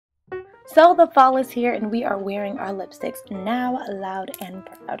So the fall is here and we are wearing our lipsticks now, loud and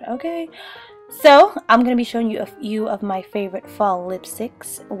proud. Okay, so I'm going to be showing you a few of my favorite fall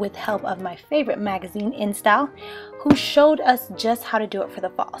lipsticks with help of my favorite magazine, InStyle, who showed us just how to do it for the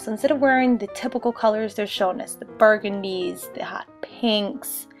fall. So instead of wearing the typical colors, they're showing us the burgundies, the hot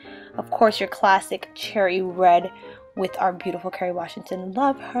pinks, of course your classic cherry red with our beautiful Kerry Washington,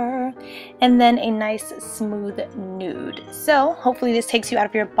 love her, and then a nice smooth nude. So hopefully this takes you out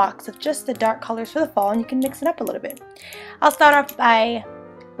of your box of just the dark colors for the fall and you can mix it up a little bit. I'll start off by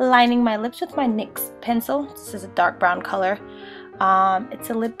lining my lips with my NYX pencil. This is a dark brown color. It's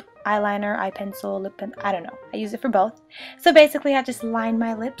a lip eyeliner, eye pencil, lip pen, I don't know. I use it for both. So basically I just line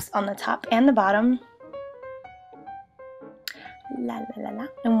my lips on the top and the bottom. La la la la.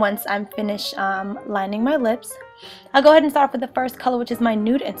 And once I'm finished lining my lips, I'll go ahead and start off with the first color, which is my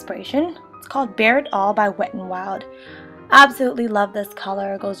nude inspiration. It's called Bare It All by Wet n Wild. Absolutely love this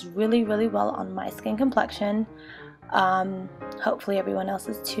color. It goes really well on my skin complexion. Hopefully everyone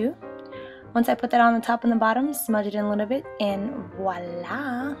else's too. Once I put that on the top and the bottom, smudge it in a little bit, and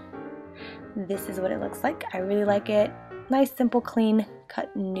voila, this is what it looks like. I really like it. Nice, simple, clean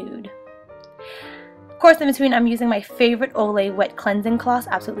cut nude. Of course, in between, I'm using my favorite Olay wet cleansing cloths.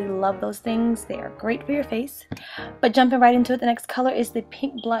 Absolutely love those things. They are great for your face. But jumping right into it, the next color is the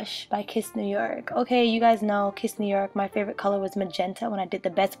Pink Blush by Kiss New York. Okay, you guys know Kiss New York. My favorite color was magenta when I did the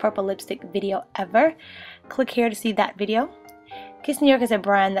best purple lipstick video ever. Click here to see that video. Kiss New York is a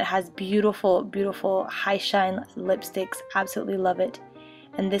brand that has beautiful high shine lipsticks. Absolutely love it.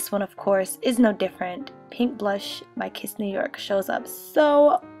 And this one, of course, is no different. Pink Blush by Kiss New York shows up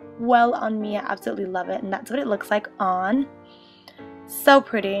so well on me. I absolutely love it, and that's what it looks like on. So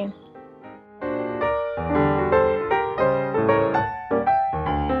pretty.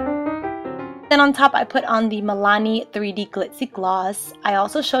 Then on top I put on the Milani 3D Glitzy Gloss. I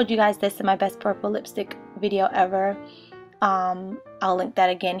also showed you guys this in my best purple lipstick video ever. I'll link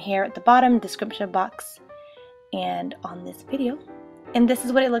that again here at the bottom description box and on this video. And this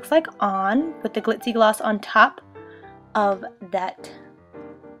is what it looks like on, with the glitzy gloss on top of that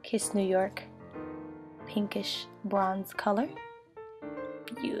Kiss New York pinkish bronze color.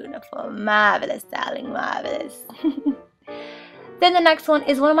 Beautiful, marvelous, darling, marvelous. Then the next one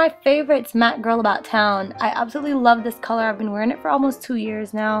is one of my favorites, Matte Girl About Town. I absolutely love this color. I've been wearing it for almost 2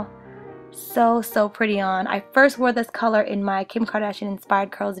 years now. So pretty on. I first wore this color in my Kim Kardashian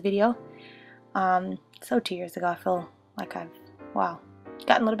inspired curls video. So 2 years ago. I feel like I've, wow,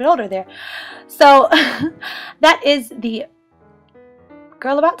 gotten a little bit older there. So that is the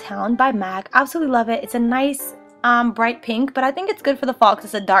Girl About Town by MAC. Absolutely love it. It's a nice bright pink, but I think it's good for the fall because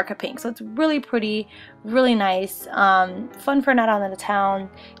it's a darker pink. So it's really pretty, really nice, fun for a night out in the town.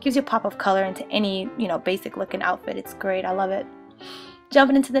 Gives you a pop of color into any, you know, basic looking outfit. It's great. I love it.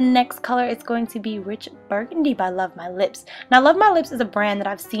 Jumping into the next color, it's going to be Rich Burgundy by Love My Lips. Now, Love My Lips is a brand that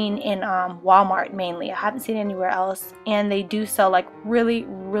I've seen in Walmart mainly. I haven't seen it anywhere else, and they do sell like really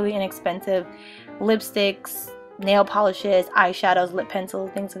inexpensive lipsticks, nail polishes, eyeshadows, lip pencils,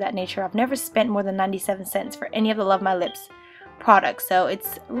 things of that nature. I've never spent more than 97 cents for any of the Love My Lips products, so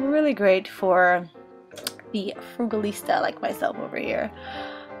it's really great for the frugalista like myself over here.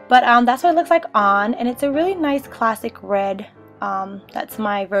 But that's what it looks like on, and it's a really nice classic red. That's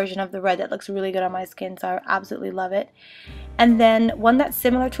my version of the red that looks really good on my skin, so I absolutely love it. And then one that's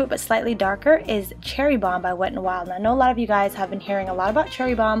similar to it but slightly darker is Cherry Bomb by Wet n Wild. And I know a lot of you guys have been hearing a lot about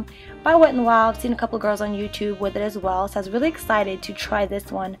Cherry Bomb by Wet n Wild. I've seen a couple of girls on YouTube with it as well, so I was really excited to try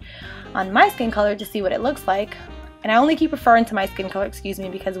this one on my skin color to see what it looks like. And I only keep referring to my skin color, excuse me,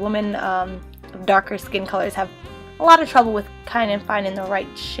 because women of darker skin colors have a lot of trouble with kind of finding the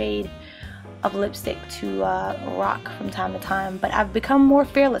right shade of lipstick to rock from time to time. But I've become more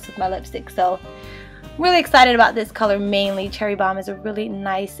fearless with my lipstick, so really excited about this color mainly. Cherry Bomb is a really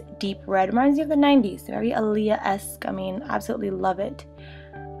nice deep red. Reminds me of the 90s. Very Aaliyah-esque. I mean, absolutely love it.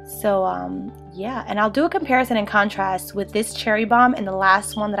 So yeah, and I'll do a comparison and contrast with this Cherry Bomb and the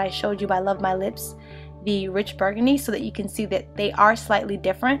last one that I showed you by Love My Lips, the Rich Burgundy, so that you can see that they are slightly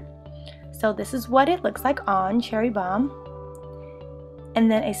different. So this is what it looks like on Cherry Bomb. And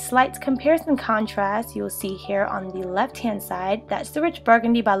then a slight comparison contrast you'll see here on the left hand side. That's the Rich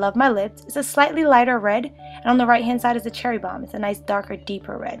Burgundy by Love My Lips. It's a slightly lighter red, and on the right hand side is the Cherry Bomb. It's a nice darker,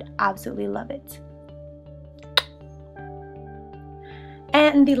 deeper red. Absolutely love it.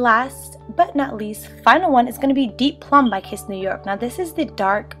 And the last but not least final one is going to be Deep Plum by Kiss New York. Now this is the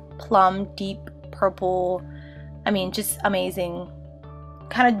dark plum, deep purple, I mean just amazing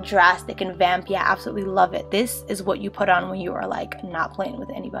kind of drastic and vampy. I absolutely love it. This is what you put on when you are like not playing with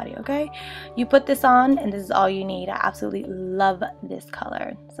anybody, okay? You put this on and this is all you need. I absolutely love this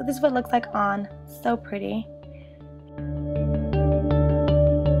color. So this is what it looks like on. So pretty.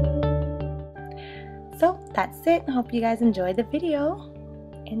 So that's it. I hope you guys enjoyed the video.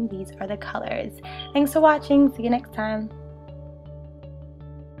 And these are the colors. Thanks for watching. See you next time.